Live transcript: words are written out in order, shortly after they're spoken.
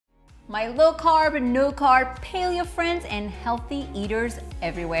my low carb, no carb, paleo friends and healthy eaters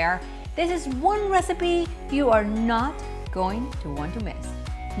everywhere. This is one recipe you are not going to want to miss.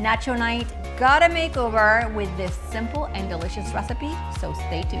 Nacho night got a makeover with this simple and delicious recipe, so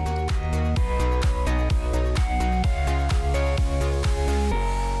stay tuned.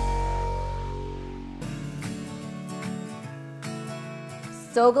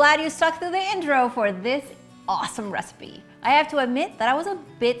 So glad you stuck through the intro for this awesome recipe. I have to admit that I was a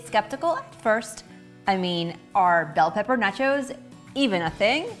bit skeptical at first. I mean, are bell pepper nachos even a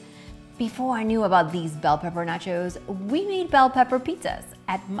thing? Before I knew about these bell pepper nachos, we made bell pepper pizzas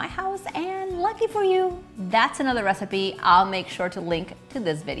at my house, and lucky for you, that's another recipe I'll make sure to link to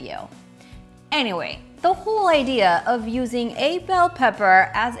this video. Anyway, the whole idea of using a bell pepper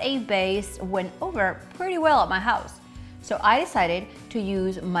as a base went over pretty well at my house. So I decided to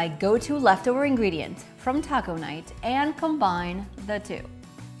use my go-to leftover ingredient from taco night and combine the two.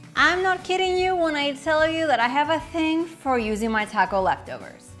 I'm not kidding you when I tell you that I have a thing for using my taco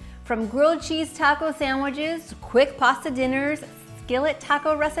leftovers. From grilled cheese taco sandwiches, quick pasta dinners, skillet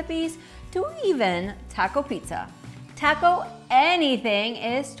taco recipes, to even taco pizza. Taco anything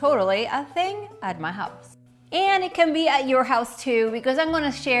is totally a thing at my house. And it can be at your house too, because I'm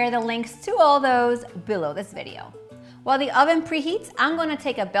gonna share the links to all those below this video. While the oven preheats, I'm gonna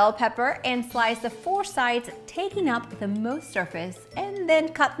take a bell pepper and slice the 4 sides, taking up the most surface, and then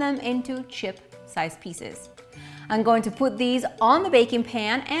cut them into chip-sized pieces. I'm going to put these on the baking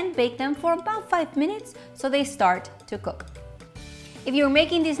pan and bake them for about 5 minutes so they start to cook. If you're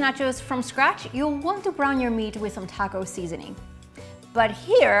making these nachos from scratch, you'll want to brown your meat with some taco seasoning. But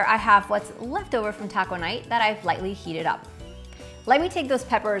here I have what's left over from taco night that I've lightly heated up. Let me take those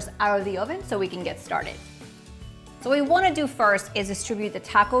peppers out of the oven so we can get started. So what we want to do first is distribute the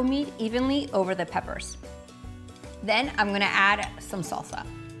taco meat evenly over the peppers. Then I'm gonna add some salsa.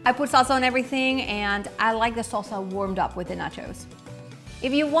 I put salsa on everything and I like the salsa warmed up with the nachos.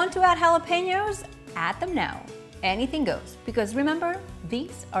 If you want to add jalapenos, add them now. Anything goes, because remember,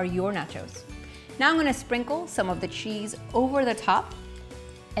 these are your nachos. Now I'm gonna sprinkle some of the cheese over the top.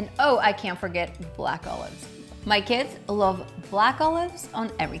 And oh, I can't forget black olives. My kids love black olives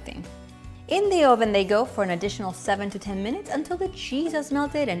on everything. In the oven they go for an additional 7 to 10 minutes until the cheese has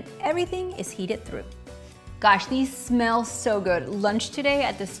melted and everything is heated through. Gosh, these smell so good. Lunch today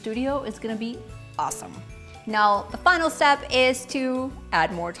at the studio is gonna be awesome. Now, the final step is to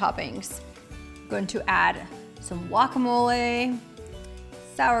add more toppings. I'm going to add some guacamole,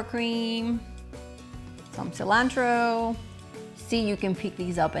 sour cream, some cilantro. See, you can pick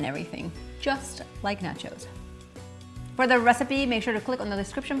these up and everything, just like nachos. For the recipe, make sure to click on the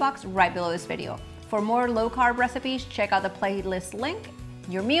description box right below this video. For more low-carb recipes, check out the playlist link.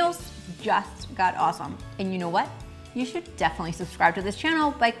 Your meals just got awesome. And you know what? You should definitely subscribe to this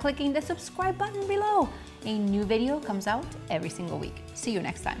channel by clicking the subscribe button below. A new video comes out every single week. See you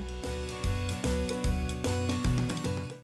next time.